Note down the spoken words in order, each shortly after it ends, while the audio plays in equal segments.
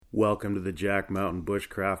Welcome to the Jack Mountain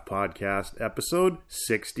Bushcraft Podcast, episode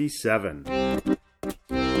 67.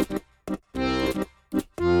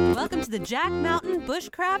 Welcome to the Jack Mountain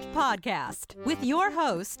Bushcraft Podcast with your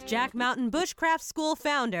host, Jack Mountain Bushcraft School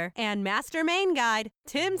founder and Master Main Guide,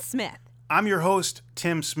 Tim Smith. I'm your host,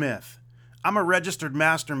 Tim Smith. I'm a registered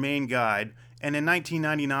Master Main Guide, and in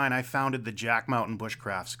 1999 I founded the Jack Mountain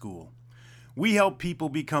Bushcraft School. We help people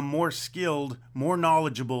become more skilled, more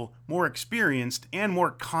knowledgeable, more experienced, and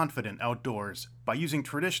more confident outdoors by using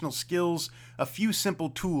traditional skills, a few simple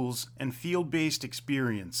tools, and field-based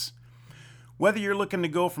experience. Whether you're looking to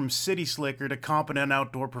go from city slicker to competent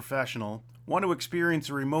outdoor professional, want to experience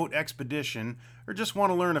a remote expedition, or just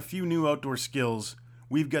want to learn a few new outdoor skills,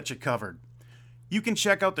 we've got you covered. You can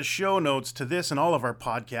check out the show notes to this and all of our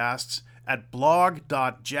podcasts at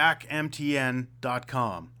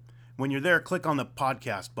blog.jackmtn.com. When you're there, click on the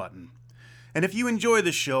podcast button. And if you enjoy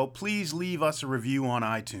the show, please leave us a review on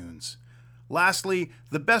iTunes. Lastly,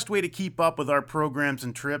 the best way to keep up with our programs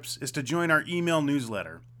and trips is to join our email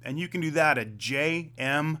newsletter, and you can do that at jmbnews.com.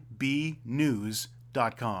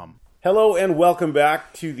 Hello and welcome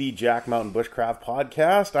back to the Jack Mountain Bushcraft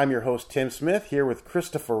Podcast. I'm your host, Tim Smith, here with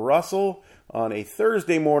Christopher Russell on a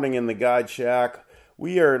Thursday morning in the Guide Shack.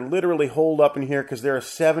 We are literally holed up in here because there are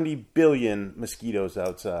 70 billion mosquitoes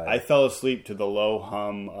outside. I fell asleep to the low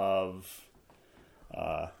hum of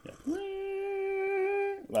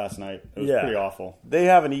last night. It was pretty awful. They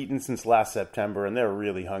haven't eaten since last September, and they're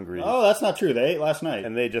really hungry. Oh, that's not true. They ate last night.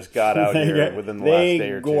 And they just got out here within the last day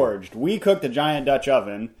or two. They gorged. We cooked a giant Dutch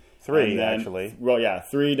oven. Actually. Well, yeah,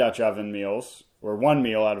 3 Dutch oven meals, or 1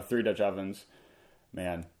 meal out of 3 Dutch ovens.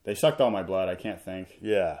 Man, they sucked all my blood. I can't think.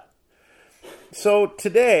 Yeah. So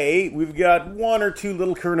today, we've got 1 or 2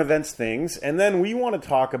 little current events things, and then we want to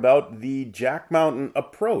talk about the Jack Mountain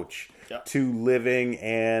approach to living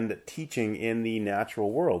and teaching in the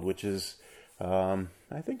natural world, which is, I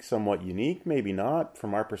think, somewhat unique. Maybe not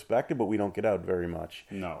from our perspective, but we don't get out very much.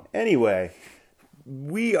 No. Anyway,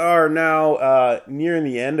 we are now nearing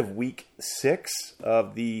the end of week 6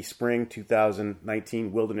 of the spring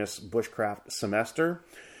 2019 Wilderness Bushcraft semester.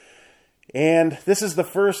 And this is the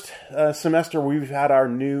first semester we've had our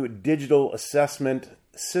new digital assessment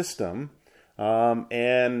system,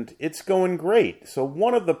 and it's going great. So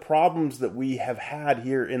one of the problems that we have had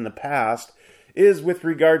here in the past is with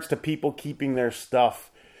regards to people keeping their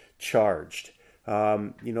stuff charged.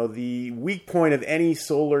 The weak point of any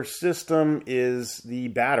solar system is the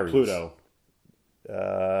batteries. Pluto.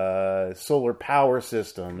 Solar power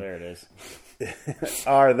system. There it is.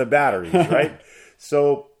 Are the batteries, right?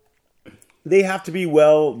 So they have to be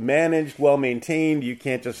well managed, well maintained. You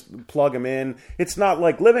can't just plug them in. It's not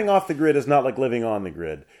like living off the grid is not like living on the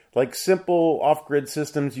grid. Like simple off-grid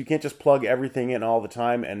systems, you can't just plug everything in all the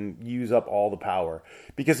time and use up all the power.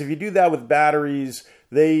 Because if you do that with batteries,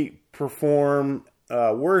 they perform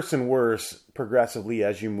worse and worse progressively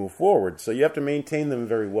as you move forward. So you have to maintain them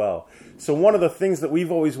very well. So one of the things that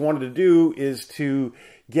we've always wanted to do is to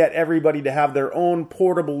get everybody to have their own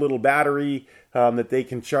portable little battery that they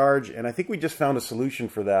can charge. And I think we just found a solution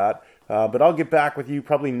for that. But I'll get back with you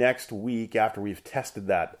probably next week after we've tested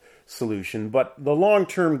that solution. But the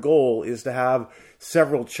long-term goal is to have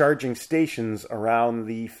several charging stations around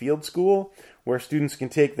the field school where students can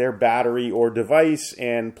take their battery or device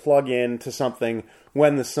and plug in to something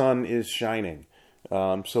when the sun is shining.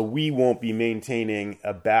 So we won't be maintaining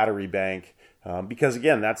a battery bank because,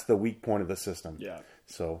 again, that's the weak point of the system. Yeah.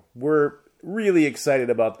 So we're really excited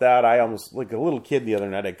about that. I almost, like a little kid the other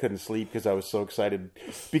night, I couldn't sleep because I was so excited.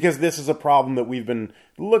 Because this is a problem that we've been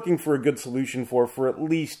looking for a good solution for at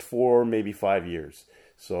least 4, maybe 5 years.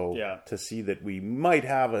 So to see that we might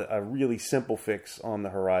have a really simple fix on the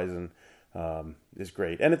horizon is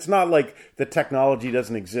great. And it's not like the technology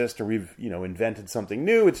doesn't exist or we've invented something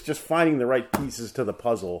new. It's just finding the right pieces to the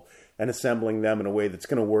puzzle and assembling them in a way that's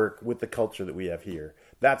going to work with the culture that we have here.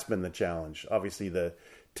 That's been the challenge. Obviously, the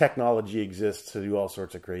technology exists to do all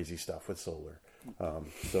sorts of crazy stuff with solar.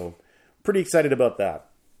 So pretty excited about that.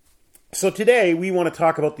 So today we want to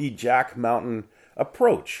talk about the Jack Mountain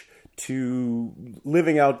approach to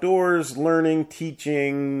living outdoors, learning,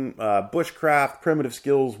 teaching, bushcraft, primitive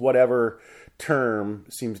skills, whatever term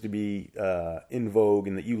seems to be in vogue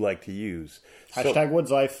and that you like to use. Hashtag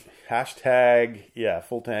Woods Life. Hashtag,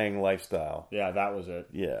 full tang lifestyle. Yeah, that was it.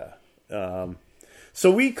 Yeah. So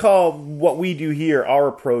we call what we do here, our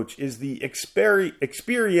approach, is the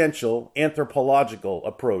experiential anthropological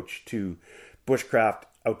approach to bushcraft,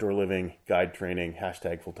 outdoor living, guide training,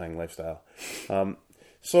 hashtag full tang lifestyle.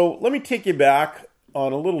 So let me take you back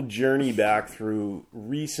on a little journey back through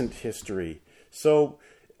recent history. So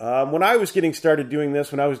When I was getting started doing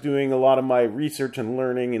this, when I was doing a lot of my research and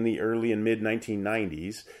learning in the early and mid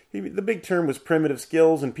 1990s, the big term was primitive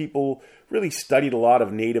skills, and people really studied a lot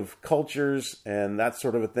of native cultures and that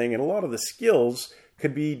sort of a thing, and a lot of the skills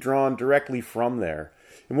could be drawn directly from there.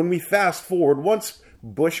 And when we fast forward, once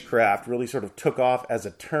bushcraft really sort of took off as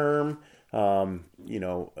a term,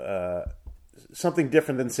 something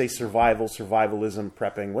different than, say, survivalism,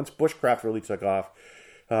 prepping. Once bushcraft really took off,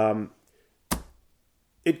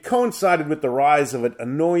 it coincided with the rise of an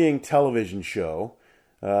annoying television show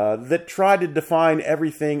that tried to define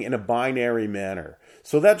everything in a binary manner.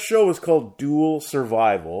 So that show was called Dual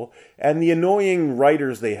Survival, and the annoying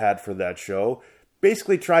writers they had for that show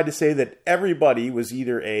basically tried to say that everybody was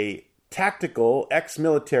either a tactical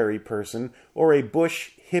ex-military person or a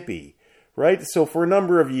bush hippie. Right? So for a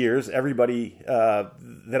number of years, everybody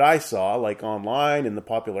that I saw, like online in the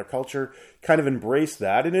popular culture, kind of embraced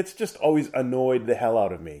that, and it's just always annoyed the hell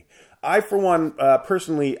out of me. I, for one,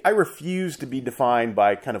 personally, I refuse to be defined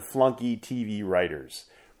by kind of flunky TV writers,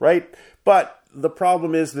 right? But the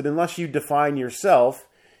problem is that unless you define yourself,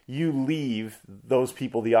 you leave those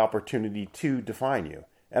people the opportunity to define you.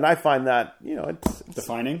 And I find that, it's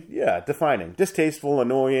Defining? Yeah, defining. Distasteful,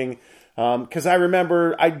 annoying. Because I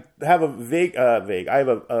remember I have a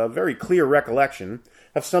very clear recollection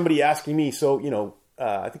of somebody asking me,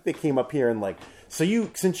 I think they came up here and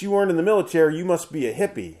since you weren't in the military, you must be a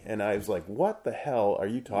hippie. And I was like, what the hell are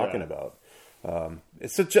you talking about?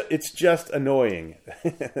 It's just annoying.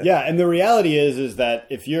 Yeah, and the reality is that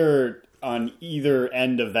if you're on either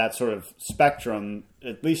end of that sort of spectrum,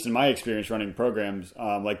 at least in my experience running programs,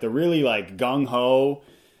 the really gung-ho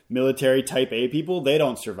military type A people, they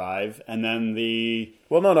don't survive. And then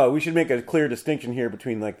no, we should make a clear distinction here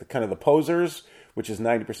between the kind of the posers, which is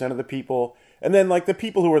 90% of the people, and then the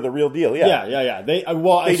people who are the real deal. Yeah. They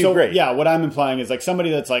do great. Yeah, what I'm implying is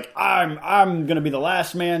somebody that's I'm going to be the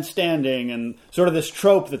last man standing, and sort of this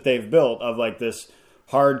trope that they've built of this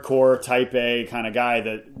hardcore type A kind of guy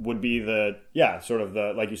that would be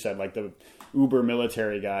like you said, the uber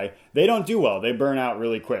military guy. They don't do well. They burn out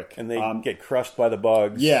really quick. And they get crushed by the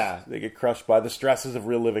bugs. Yeah. They get crushed by the stresses of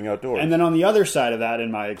real living outdoors. And then on the other side of that,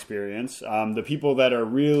 in my experience, the people that are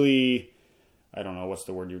really, I don't know, what's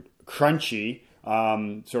the word, crunchy,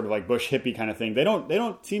 sort of bush hippie kind of thing, they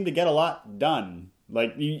don't seem to get a lot done.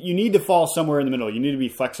 You need to fall somewhere in the middle. You need to be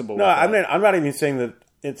flexible. No, I'm not even saying that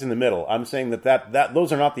it's in the middle. I'm saying that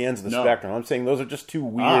those are not the ends of the spectrum. I'm saying those are just two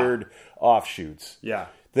weird offshoots. Yeah.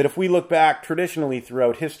 That if we look back traditionally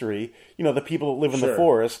throughout history, the people that live in the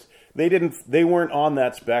forest, they weren't on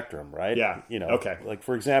that spectrum, right? Yeah. Okay.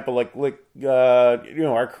 For example,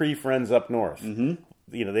 our Cree friends up north. Mm-hmm.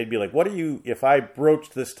 They'd be like, what are you, if I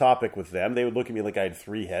broached this topic with them, they would look at me like I had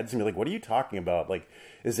three heads and be like, what are you talking about?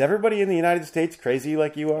 Is everybody in the United States crazy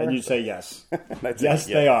like you are? And you'd say yes. Yes,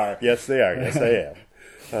 they are. Yes, they are. Yes, I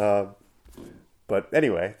am. But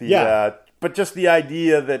anyway, but just the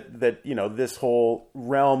idea that this whole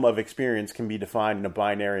realm of experience can be defined in a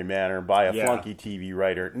binary manner by a flunky TV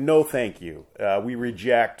writer. No, thank you. We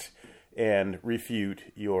reject and refute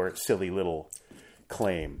your silly little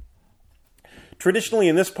claim. Traditionally,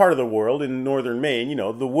 in this part of the world, in northern Maine,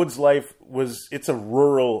 the woods life it's a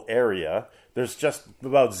rural area. There's just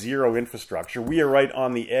about zero infrastructure. We are right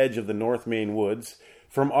on the edge of the North Maine woods.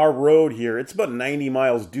 From our road here, it's about 90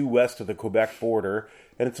 miles due west of the Quebec border,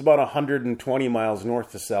 and it's about 120 miles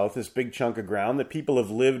north to south, this big chunk of ground that people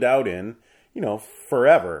have lived out in,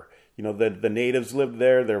 forever. The natives lived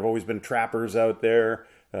there. There have always been trappers out there.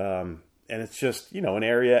 And it's just, an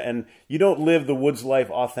area, and you don't live the woods life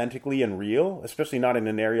authentically and real, especially not in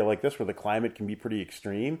an area like this where the climate can be pretty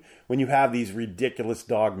extreme, when you have these ridiculous,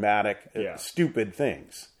 dogmatic, stupid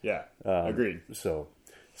things. Yeah, agreed.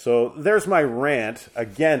 So there's my rant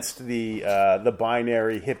against the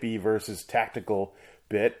binary hippie versus tactical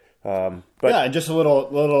bit. But just a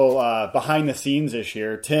little behind the scenes ish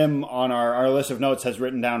here. Tim on our list of notes has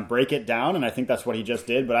written down "break it down," and I think that's what he just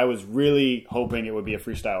did. But I was really hoping it would be a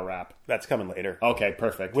freestyle rap. That's coming later. Okay,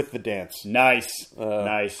 perfect. With the dance. Nice.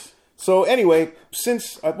 Nice. So anyway,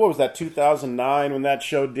 since what was that, 2009 when that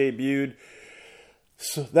show debuted?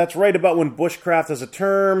 So that's right about when bushcraft as a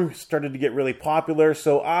term started to get really popular.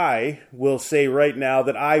 So I will say right now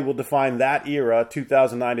that I will define that era,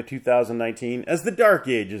 2009 to 2019, as the dark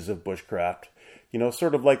ages of bushcraft.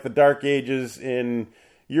 Sort of like the dark ages in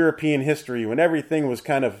European history when everything was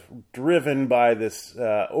kind of driven by this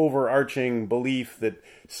overarching belief that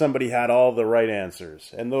somebody had all the right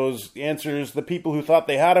answers. And those answers, the people who thought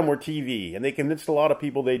they had them were TV, and they convinced a lot of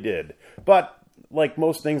people they did. But like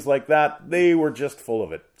most things like that, they were just full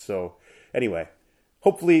of it. So anyway,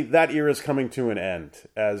 hopefully that era is coming to an end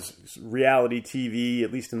as reality TV,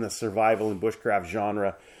 at least in the survival and bushcraft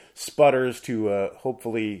genre, sputters to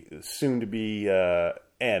hopefully soon to be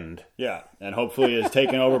end. Yeah, and hopefully is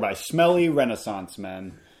taken over by smelly Renaissance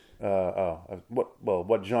men.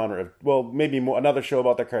 What genre? Well, maybe another show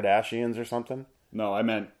about the Kardashians or something. No, I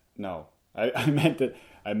meant no. I meant that.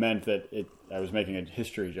 I was making a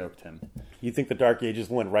history joke, Tim. You think the Dark Ages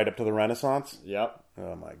went right up to the Renaissance? Yep.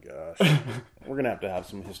 Oh my gosh, we're gonna have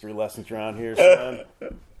some history lessons around here, son.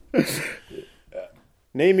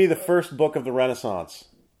 Name me the first book of the Renaissance.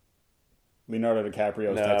 Leonardo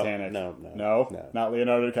DiCaprio's Titanic. No. Not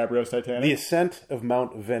Leonardo DiCaprio's Titanic. The Ascent of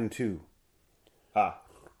Mount Ventoux.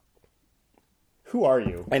 Who are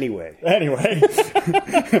you? Anyway.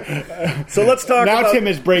 So let's talk now about... Tim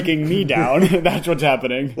is breaking me down. That's what's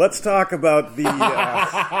happening. Let's talk about the...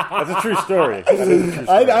 that's a true story. That is a true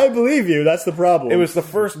story. I believe you. That's the problem. It was the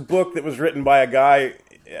first book that was written by a guy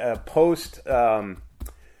post...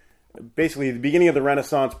 basically, the beginning of the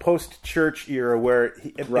Renaissance, post-church era, where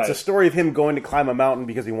it's a story of him going to climb a mountain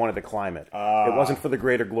because he wanted to climb it. It wasn't for the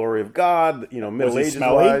greater glory of God, Middle Ages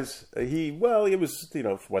wise. He was,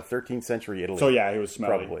 13th century Italy. So yeah, he was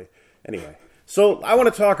smelly. Probably. Anyway, so I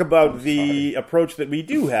want to talk about the approach that we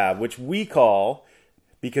do have, which we call,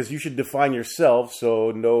 because you should define yourself,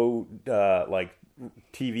 so no,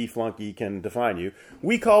 TV flunky can define you.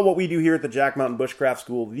 We call what we do here at the Jack Mountain Bushcraft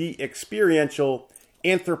School the experiential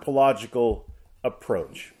anthropological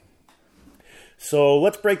approach. So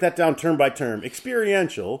let's break that down term by term.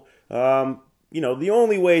 Experiential, the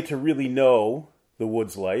only way to really know the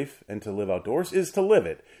woods life and to live outdoors is to live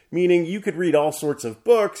it. Meaning you could read all sorts of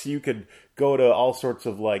books, you could go to all sorts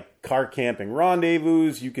of car camping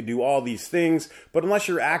rendezvous, you could do all these things, but unless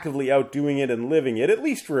you're actively out doing it and living it, at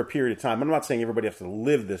least for a period of time, I'm not saying everybody has to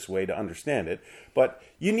live this way to understand it, but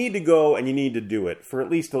you need to go and you need to do it for at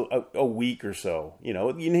least a week or so. You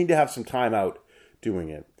need to have some time out doing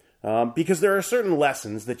it. Because there are certain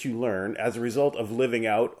lessons that you learn as a result of living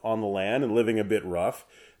out on the land and living a bit rough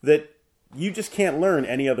that you just can't learn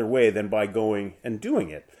any other way than by going and doing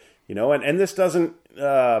it. And this doesn't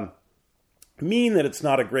mean that it's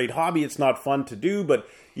not a great hobby, it's not fun to do, but,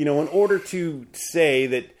 in order to say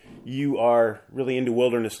that you are really into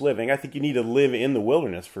wilderness living, I think you need to live in the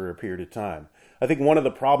wilderness for a period of time. I think one of the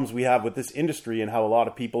problems we have with this industry and how a lot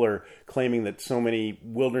of people are claiming that so many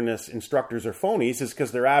wilderness instructors are phonies is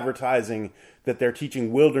because they're advertising that they're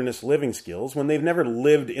teaching wilderness living skills when they've never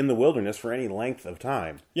lived in the wilderness for any length of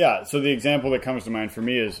time. Yeah, so the example that comes to mind for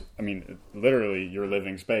me is, literally your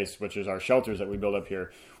living space, which is our shelters that we build up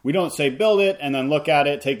here. We don't say build it and then look at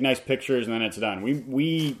it, take nice pictures, and then it's done.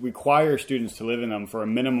 We require students to live in them for a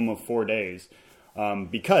minimum of 4 days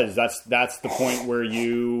because that's the point where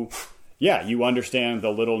you understand the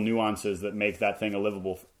little nuances that make that thing a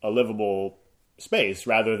livable space,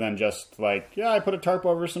 rather than just I put a tarp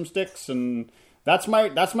over some sticks and that's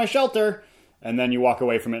my shelter, and then you walk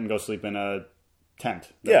away from it and go sleep in a tent.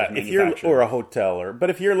 Yeah, or a hotel,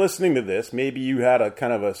 but if you're listening to this, maybe you had a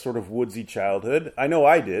kind of a sort of woodsy childhood. I know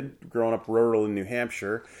I did, growing up rural in New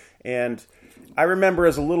Hampshire, and I remember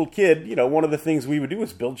as a little kid, one of the things we would do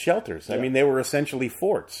was build shelters. Yeah. They were essentially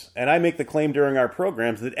forts. And I make the claim during our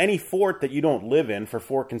programs that any fort that you don't live in for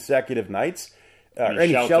 4 consecutive nights,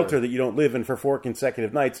 any shelter that you don't live in for 4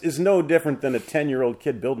 consecutive nights, is no different than a 10-year-old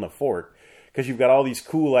kid building a fort. Because you've got all these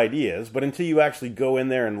cool ideas, but until you actually go in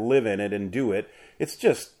there and live in it and do it,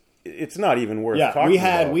 it's not even worth talking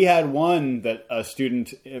about. We had one that a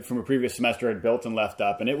student from a previous semester had built and left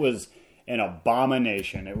up, and it was an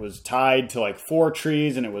abomination. It was tied to 4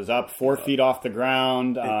 trees, and it was up 4 feet off the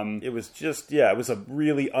ground. It was it was a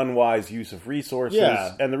really unwise use of resources,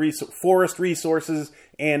 and the forest resources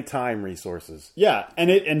and time resources. Yeah,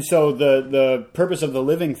 and so the purpose of the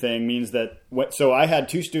living thing means that. So I had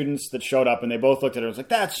 2 students that showed up, and they both looked at it and was like,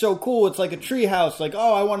 "That's so cool! It's like a tree house.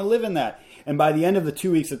 Oh, I want to live in that." And by the end of the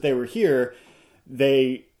 2 weeks that they were here,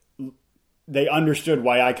 they understood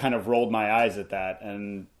why I kind of rolled my eyes at that,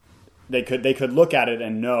 and they could look at it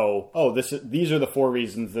and know, these are the 4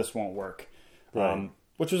 reasons this won't work. Right.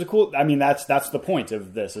 Which was a cool. That's the point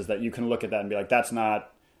of this, is that you can look at that and be like, that's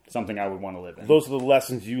not something I would want to live in. Those are the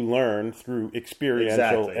lessons you learn through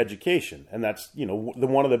experiential education, and that's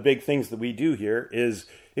one of the big things that we do here is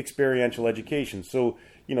experiential education. So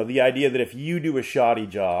the idea that if you do a shoddy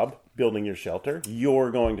job building your shelter,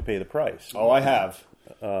 you're going to pay the price. Oh, I have.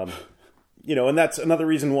 And that's another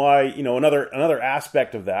reason why, another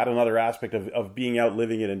aspect of that, another aspect of being out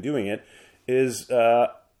living it and doing it is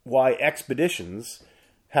why expeditions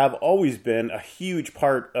have always been a huge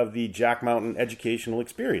part of the Jack Mountain educational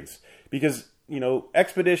experience. Because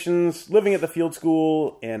expeditions, living at the field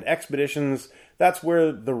school and expeditions, that's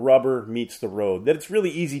where the rubber meets the road. That it's really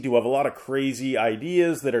easy to have a lot of crazy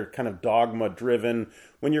ideas that are kind of dogma driven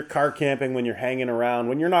when you're car camping, when you're hanging around,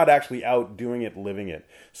 when you're not actually out doing it, living it.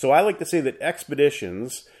 So I like to say that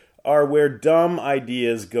expeditions are where dumb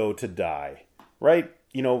ideas go to die, right?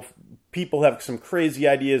 People have some crazy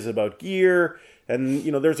ideas about gear, and,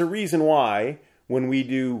 there's a reason why when we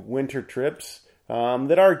do winter trips,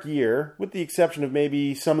 that our gear, with the exception of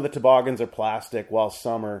maybe some of the toboggans are plastic while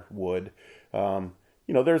some are wood,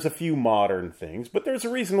 there's a few modern things, but there's a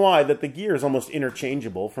reason why that the gear is almost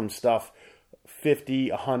interchangeable from stuff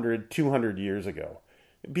 50, 100, 200 years ago.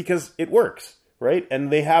 Because it works, right?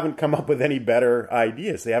 And they haven't come up with any better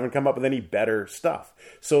ideas. They haven't come up with any better stuff.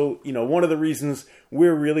 So, one of the reasons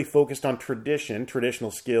we're really focused on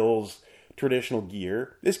traditional skills, traditional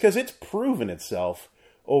gear, is because it's proven itself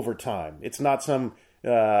over time. It's not some,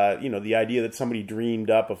 the idea that somebody dreamed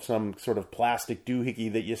up of some sort of plastic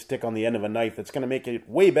doohickey that you stick on the end of a knife that's going to make it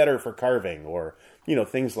way better for carving or,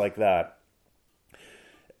 things like that.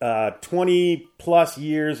 20 plus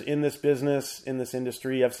years in this business, in this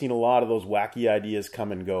industry, I've seen a lot of those wacky ideas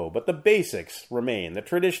come and go. But the basics remain. The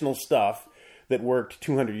traditional stuff that worked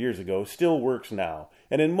 200 years ago still works now.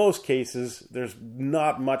 And in most cases, there's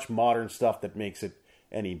not much modern stuff that makes it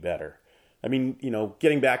any better. I mean,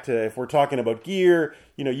 getting back to, if we're talking about gear,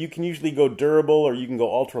 you can usually go durable or you can go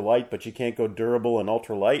ultralight, but you can't go durable and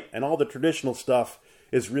ultralight. And all the traditional stuff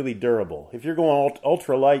is really durable. If you're going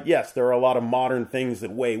ultralight, yes, there are a lot of modern things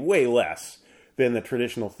that weigh way less than the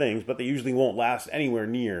traditional things, but they usually won't last anywhere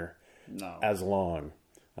near as long.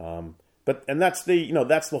 And that's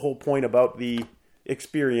the whole point about the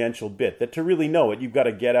experiential bit, that to really know it, you've got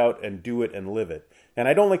to get out and do it and live it. And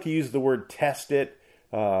I don't like to use the word test it,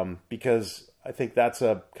 because I think that's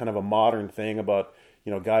a kind of a modern thing about,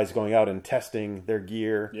 guys going out and testing their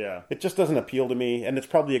gear. Yeah. It just doesn't appeal to me, and it's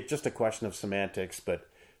probably just a question of semantics, but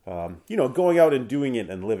going out and doing it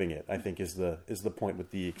and living it, I think is the point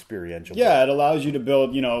with the experiential. Yeah, bit. it allows you to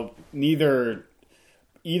build,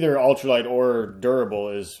 either ultralight or durable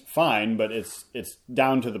is fine, but it's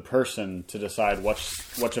down to the person to decide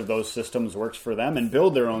which of those systems works for them and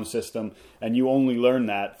build their own system. And you only learn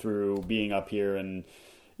that through being up here. And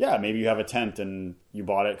yeah, maybe you have a tent and you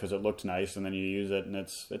bought it because it looked nice, and then you use it and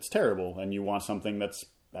it's terrible, and you want something that's,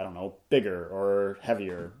 I don't know, bigger or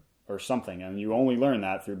heavier or something, and you only learn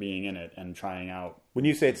that through being in it and trying out. When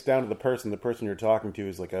you say it's down to the person you're talking to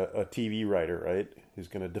is like a TV writer, right? Who's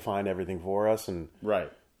going to define everything for us and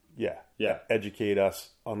Right. Yeah. Yeah. Educate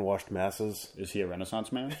us unwashed masses. Is he a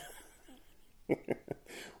Renaissance man?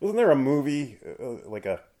 Wasn't there a movie it was like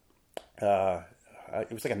a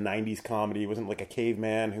 90s comedy. It wasn't like a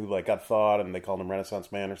caveman who got thawed and they called him Renaissance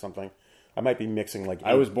Man or something. I might be mixing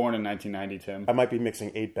I was born in 1990, Tim. I might be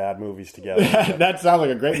mixing 8 bad movies together. That sounds like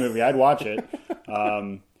a great movie. I'd watch it.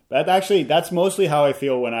 That's mostly how I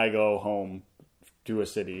feel when I go home to a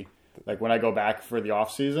city. Like when I go back for the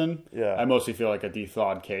off season, yeah. I mostly feel like a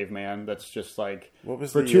de-thawed caveman. That's just like,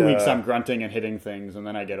 for 2 weeks I'm grunting and hitting things, and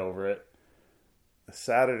then I get over it.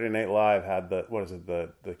 Saturday Night Live had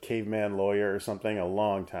the caveman lawyer or something a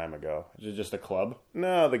long time ago. Is it just a club?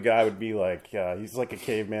 No, the guy would be like, he's like a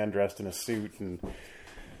caveman dressed in a suit, and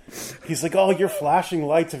he's like, "Oh, your flashing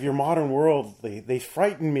lights of your modern world, they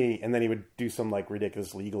frighten me." And then he would do some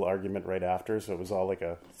ridiculous legal argument right after, so it was all like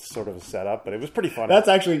a sort of a setup, but it was pretty funny. That's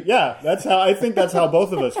actually, that's how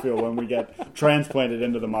both of us feel when we get transplanted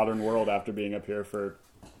into the modern world after being up here for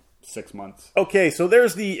 6 months. Okay, so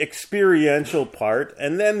there's the experiential part,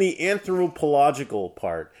 and then the anthropological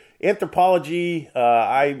part. Anthropology,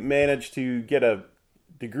 I managed to get a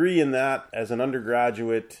degree in that as an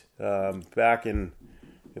undergraduate back in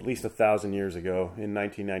at least 1,000 years ago, in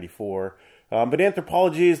 1994. But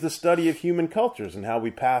anthropology is the study of human cultures and how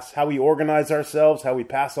we organize ourselves, how we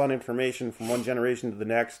pass on information from one generation to the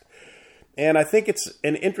next. And I think it's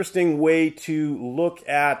an interesting way to look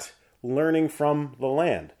at learning from the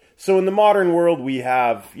land. So in the modern world, we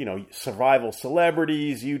have, survival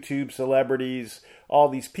celebrities, YouTube celebrities, all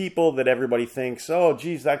these people that everybody thinks, oh,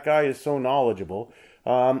 geez, that guy is so knowledgeable.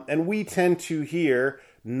 And we tend to here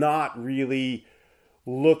not really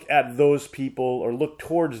look at those people or look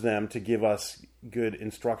towards them to give us good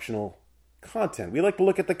instructional content. We like to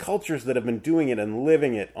look at the cultures that have been doing it and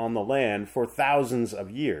living it on the land for thousands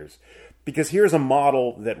of years. Because here's a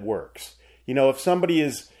model that works. If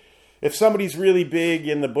somebody's really big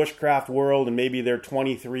in the bushcraft world and maybe they're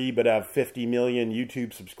 23 but have 50 million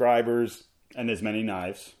YouTube subscribers. And as many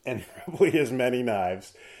knives. And probably as many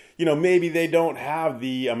knives. Maybe they don't have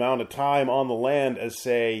the amount of time on the land as,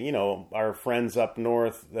 say, our friends up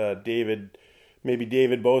north, David maybe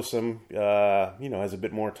David Bosom, has a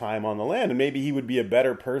bit more time on the land, and maybe he would be a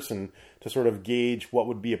better person to sort of gauge what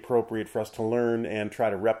would be appropriate for us to learn and try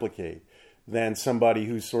to replicate than somebody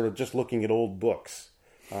who's sort of just looking at old books,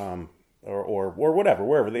 or whatever,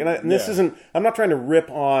 wherever. And this isn't. I'm not trying to rip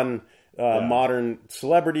on modern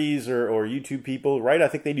celebrities or YouTube people, right? I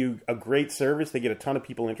think they do a great service. They get a ton of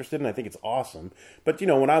people interested, and I think it's awesome. But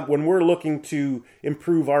when we're looking to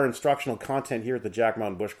improve our instructional content here at the Jack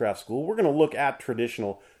Mountain Bushcraft School, we're going to look at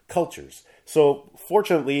traditional cultures. So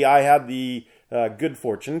fortunately, I had the good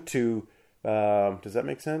fortune to does that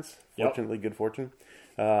make sense? Fortunately, good fortune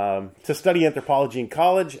to study anthropology in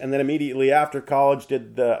college, and then immediately after college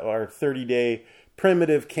did our 30-day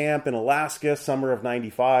primitive camp in Alaska, summer of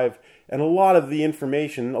 '95. And a lot of the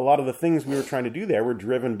information, a lot of the things we were trying to do there were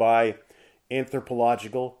driven by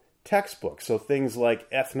anthropological textbooks. So things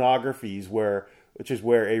like ethnographies, which is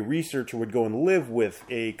where a researcher would go and live with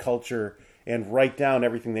a culture and write down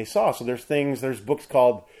everything they saw. So there's books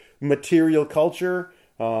called Material Culture.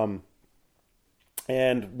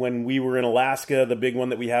 And when we were in Alaska, the big one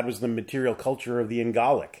that we had was the Material Culture of the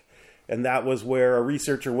Ingalik. And that was where a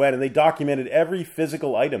researcher went, and they documented every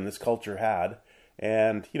physical item this culture had,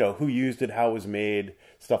 and who used it, how it was made,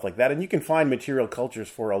 stuff like that. And you can find material cultures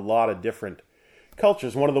for a lot of different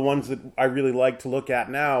cultures. One of the ones that I really like to look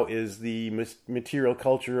at now is the material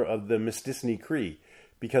culture of the Mistissini Cree,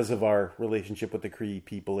 because of our relationship with the Cree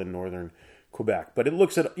people in northern Quebec. But it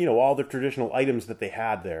looks at all the traditional items that they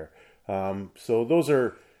had there. So those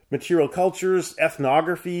are material cultures.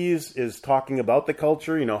 Ethnographies is talking about the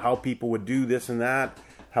culture, how people would do this and that,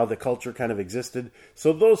 how the culture kind of existed.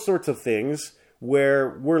 So those sorts of things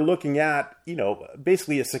where we're looking at,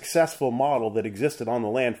 basically a successful model that existed on the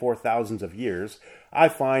land for thousands of years, I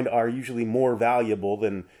find are usually more valuable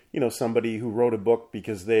than, somebody who wrote a book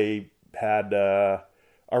because they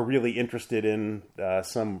are really interested in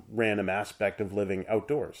some random aspect of living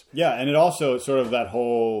outdoors. Yeah, and it also sort of that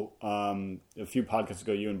whole, a few podcasts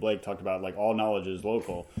ago, you and Blake talked about like all knowledge is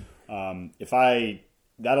local.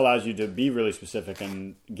 That allows you to be really specific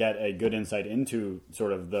and get a good insight into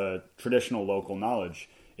sort of the traditional local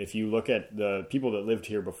knowledge. If you look at the people that lived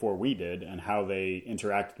here before we did and how they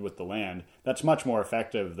interacted with the land, that's much more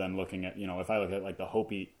effective than looking at, if I look at like the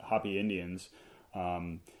Hopi Indians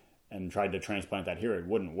and tried to transplant that here, it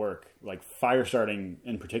wouldn't work. Like fire starting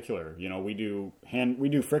in particular, we do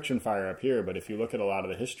friction fire up here, but if you look at a lot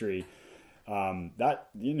of the history, that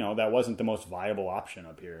wasn't the most viable option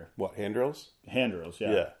up here. What, hand drills? Hand drills,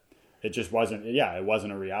 yeah. It just wasn't. Yeah, it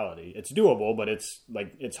wasn't a reality. It's doable, but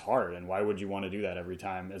it's hard. And why would you want to do that every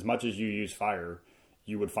time? As much as you use fire,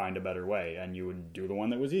 you would find a better way, and you would do the one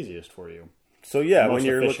that was easiest for you. So when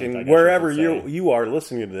you're looking wherever you are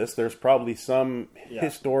listening to this, there's probably some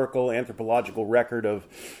historical anthropological record of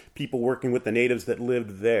people working with the natives that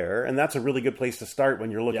lived there, and that's a really good place to start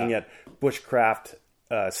when you're looking at bushcraft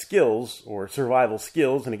skills or survival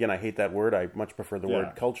skills. And again, I hate that word. I much prefer the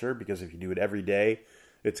word culture, because if you do it every day,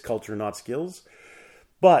 it's culture, not skills.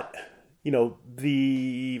 But,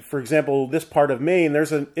 for example, this part of Maine,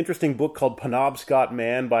 there's an interesting book called Penobscot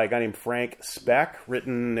Man by a guy named Frank Speck,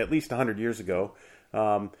 written at least 100 years ago.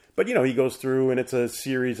 But, he goes through, and it's a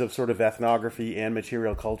series of sort of ethnography and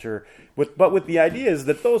material culture. But with the idea is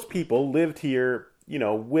that those people lived here,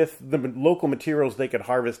 with the local materials they could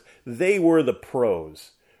harvest. They were the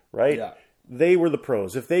pros, right? Yeah. They were the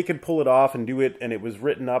pros. If they could pull it off and do it, and it was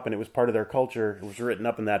written up and it was part of their culture, it was written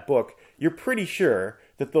up in that book, you're pretty sure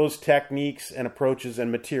that those techniques and approaches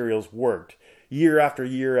and materials worked year after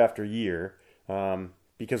year after year.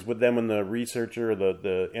 Because with them, when the researcher or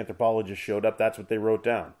the anthropologist showed up, that's what they wrote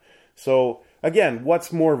down. So again,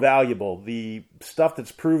 what's more valuable? The stuff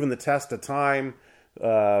that's proven the test of time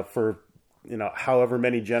for however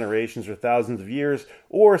many generations or thousands of years,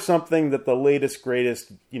 or something that the latest,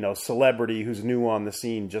 greatest, celebrity who's new on the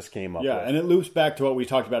scene just came up with. Yeah, and it loops back to what we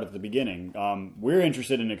talked about at the beginning. We're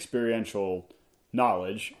interested in experiential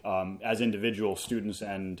knowledge as individual students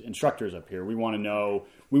and instructors up here. We want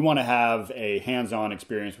to have a hands-on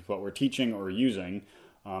experience with what we're teaching or using,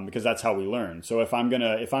 because that's how we learn. So if I'm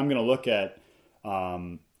gonna look at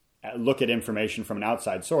information from an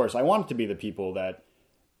outside source, I want it to be the people that,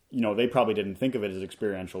 they probably didn't think of it as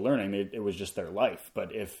experiential learning. It was just their life.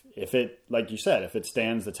 But if it, like you said, if it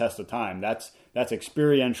stands the test of time, that's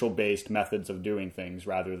experiential based methods of doing things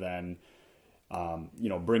rather than,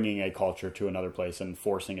 bringing a culture to another place and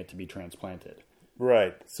forcing it to be transplanted.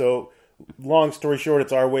 Right. So long story short,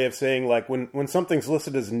 it's our way of saying, like, when something's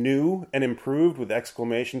listed as new and improved with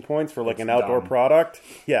exclamation points for like an outdoor product,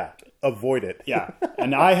 avoid it. Yeah.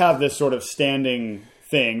 And I have this sort of standing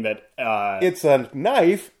thing that It's a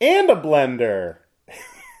knife and a blender.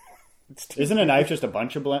 isn't a knife just a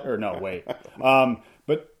bunch of blend? Or no, wait.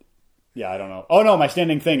 But yeah, I don't know. Oh no, my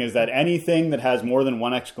standing thing is that anything that has more than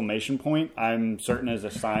one exclamation point, I'm certain is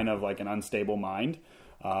a sign of like an unstable mind.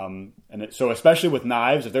 So especially with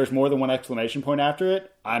knives, if there's more than one exclamation point after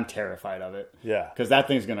it, I'm terrified of it. Yeah. Because that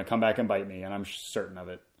thing's going to come back and bite me, and I'm certain of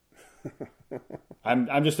it.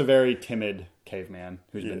 I'm just a very timid caveman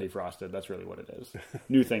who's been defrosted. That's really what it is.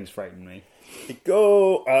 New things frighten me.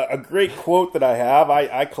 A great quote that I have.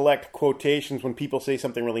 I collect quotations. When people say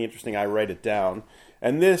something really interesting, I write it down.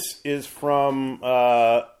 And this is from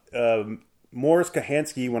Morris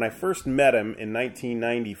Kahansky. When I first met him in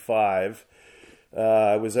 1995,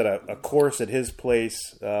 I was at a course at his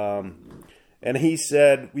place, and he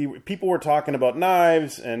said people were talking about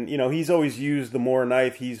knives, and he's always used the Moore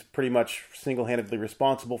knife. He's pretty much single-handedly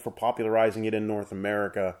responsible for popularizing it in North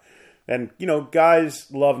America. And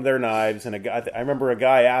guys love their knives. And I remember a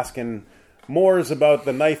guy asking Moore's about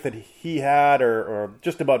the knife that he had, or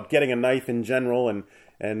just about getting a knife in general.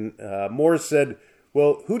 And Moore said,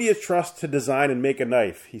 "Well, who do you trust to design and make a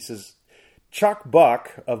knife?" He says, "Chuck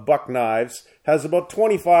Buck of Buck Knives has about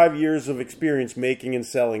 25 years of experience making and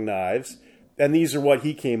selling knives, and these are what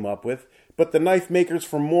he came up with. But the knife makers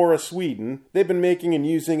from Mora, Sweden, they've been making and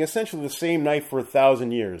using essentially the same knife for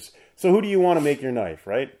 1,000 years. So who do you want to make your knife,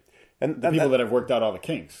 right?" And the people that have worked out all the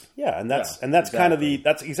kinks. Yeah, and that's exactly. kind of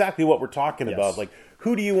that's exactly what we're talking about. Like,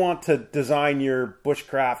 who do you want to design your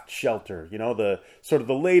bushcraft shelter? The sort of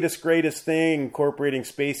the latest, greatest thing, incorporating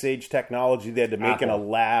space age technology they had to make in a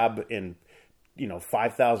lab in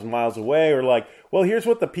 5,000 miles away, or like, well, here's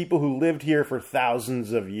what the people who lived here for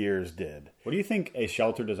thousands of years did. What do you think a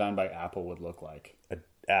shelter designed by Apple would look like? An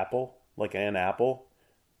apple? Like an apple?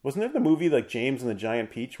 Wasn't there the movie like James and the Giant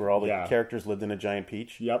Peach where all the characters lived in a giant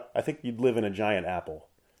peach? Yep. I think you'd live in a giant apple.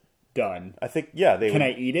 Done. I think, yeah. Can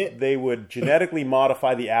I eat it? They would genetically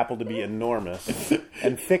modify the apple to be enormous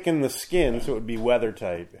and thicken the skin so it would be weather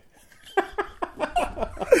tight.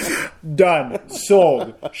 Done.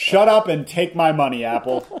 Sold. Shut up and take my money,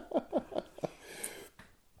 Apple.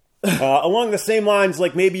 Along the same lines,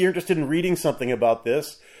 like maybe you're interested in reading something about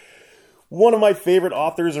this. One of my favorite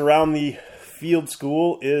authors around the field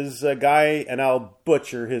school is a guy, and I'll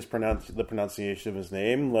butcher the pronunciation of his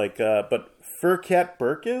name, but Furket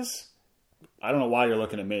Burkes? I don't know why you're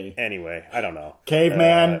looking at me. Anyway, I don't know.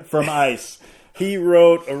 Caveman from ice. He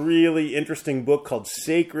wrote a really interesting book called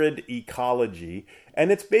Sacred Ecology,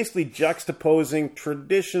 and it's basically juxtaposing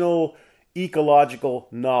traditional ecological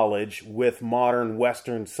knowledge with modern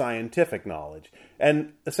Western scientific knowledge.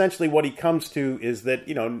 And essentially what he comes to is that,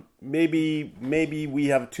 maybe we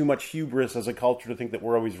have too much hubris as a culture to think that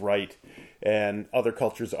we're always right and other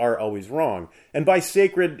cultures are always wrong. And by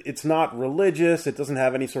sacred, it's not religious, it doesn't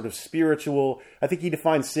have any sort of spiritual. I think he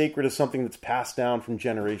defines sacred as something that's passed down from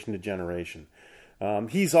generation to generation.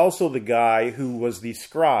 He's also the guy who was the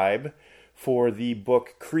scribe for the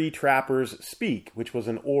book Cree Trappers Speak, which was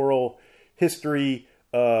an oral history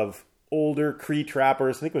of older Cree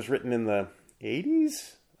trappers. I think it was written in the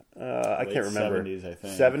 80s? I can't remember. 70s, I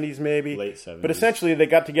think. 70s, maybe? Late 70s. But essentially, they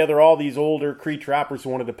got together all these older Cree trappers who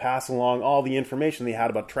wanted to pass along all the information they had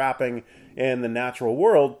about trapping and the natural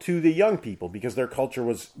world to the young people, because their culture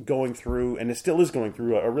was going through, and it still is going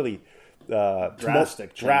through, a really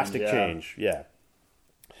drastic change. Yeah.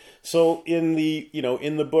 So in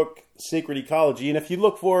the book Sacred Ecology, and if you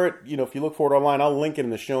look for it, online, I'll link it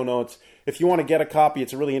in the show notes. If you want to get a copy,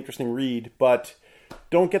 it's a really interesting read, but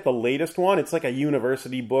don't get the latest one. It's like a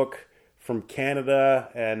university book from Canada,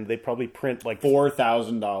 and they probably print like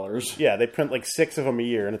 $4,000. Yeah, they print like 6 of them a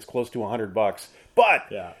year, and it's close to $100.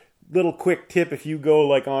 But little quick tip: if you go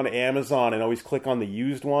like on Amazon and always click on the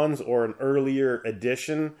used ones or an earlier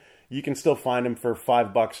edition, you can still find them for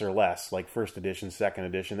 $5 or less, like first edition, second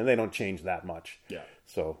edition, and they don't change that much. Yeah.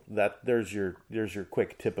 So there's your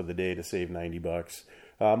quick tip of the day to save $90.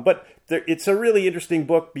 But it's a really interesting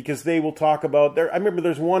book because they will talk about I remember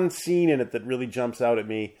there's one scene in it that really jumps out at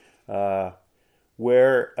me,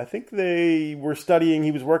 where I think they were studying.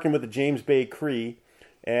 He was working with the James Bay Cree,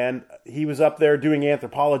 and he was up there doing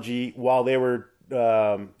anthropology while they were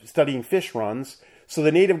studying fish runs. So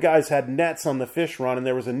the native guys had nets on the fish run, and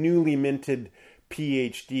there was a newly minted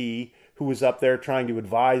PhD who was up there trying to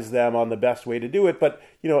advise them on the best way to do it. But,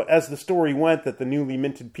 as the story went, that the newly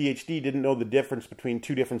minted PhD didn't know the difference between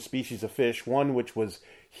two different species of fish, one which was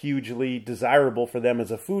hugely desirable for them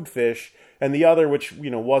as a food fish, and the other which,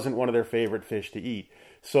 wasn't one of their favorite fish to eat.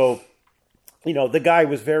 So, the guy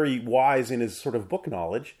was very wise in his sort of book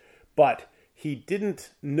knowledge, but he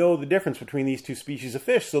didn't know the difference between these two species of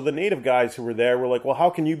fish. So the native guys who were there were like, well,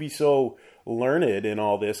 how can you be so learned in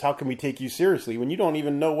all this? How can we take you seriously when you don't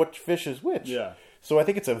even know which fish is which? Yeah. So I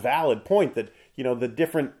think it's a valid point that, the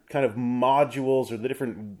different kind of modules or the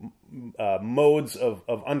different modes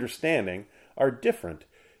of understanding are different.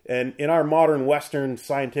 And in our modern Western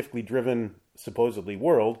scientifically driven, supposedly,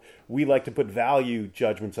 world, we like to put value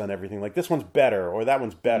judgments on everything. Like this one's better or that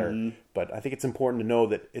one's better. Mm-hmm. But I think it's important to know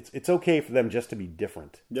that it's okay for them just to be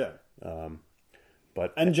different. Yeah. And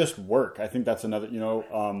just work. I think that's another,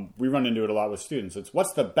 we run into it a lot with students. It's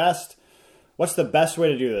what's the best way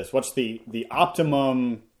to do this? What's the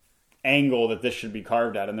optimum angle that this should be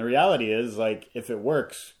carved at? And the reality is, like, if it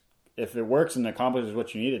works and accomplishes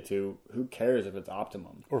what you need it to, who cares if it's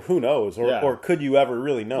optimum? Or who knows? Or could you ever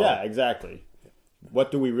really know? Yeah, exactly.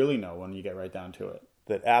 What do we really know when you get right down to it?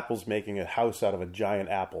 That Apple's making a house out of a giant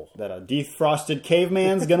apple. That a defrosted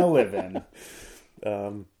caveman's going to live in.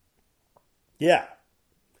 Yeah.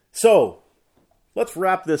 So, let's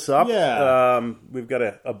wrap this up. Yeah. We've got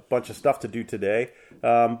a bunch of stuff to do today.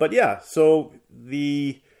 But yeah, so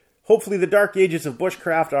hopefully the dark ages of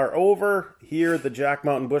bushcraft are over. Here at the Jack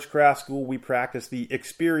Mountain Bushcraft School, we practice the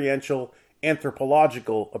experiential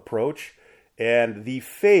anthropological approach. And the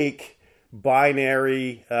fake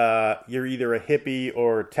binary, you're either a hippie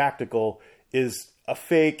or tactical, is a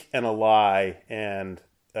fake and a lie. And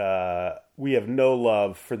we have no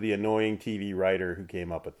love for the annoying TV writer who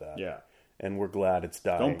came up with that. Yeah. And we're glad it's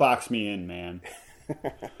dying. Don't box me in, man.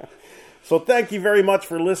 So thank you very much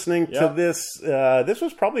for listening to this. This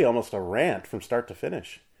was probably almost a rant from start to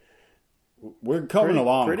finish. We're coming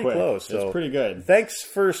along pretty quick. Close. So it's pretty good. Thanks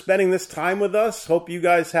for spending this time with us. Hope you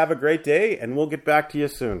guys have a great day, and we'll get back to you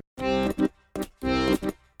soon.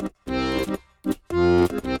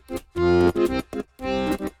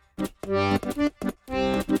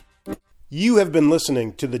 You have been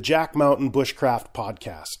listening to the Jack Mountain Bushcraft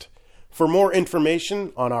Podcast. For more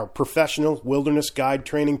information on our professional wilderness guide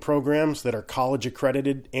training programs that are college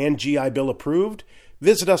accredited and GI Bill approved,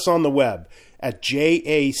 visit us on the web at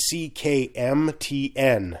jackmtn.com.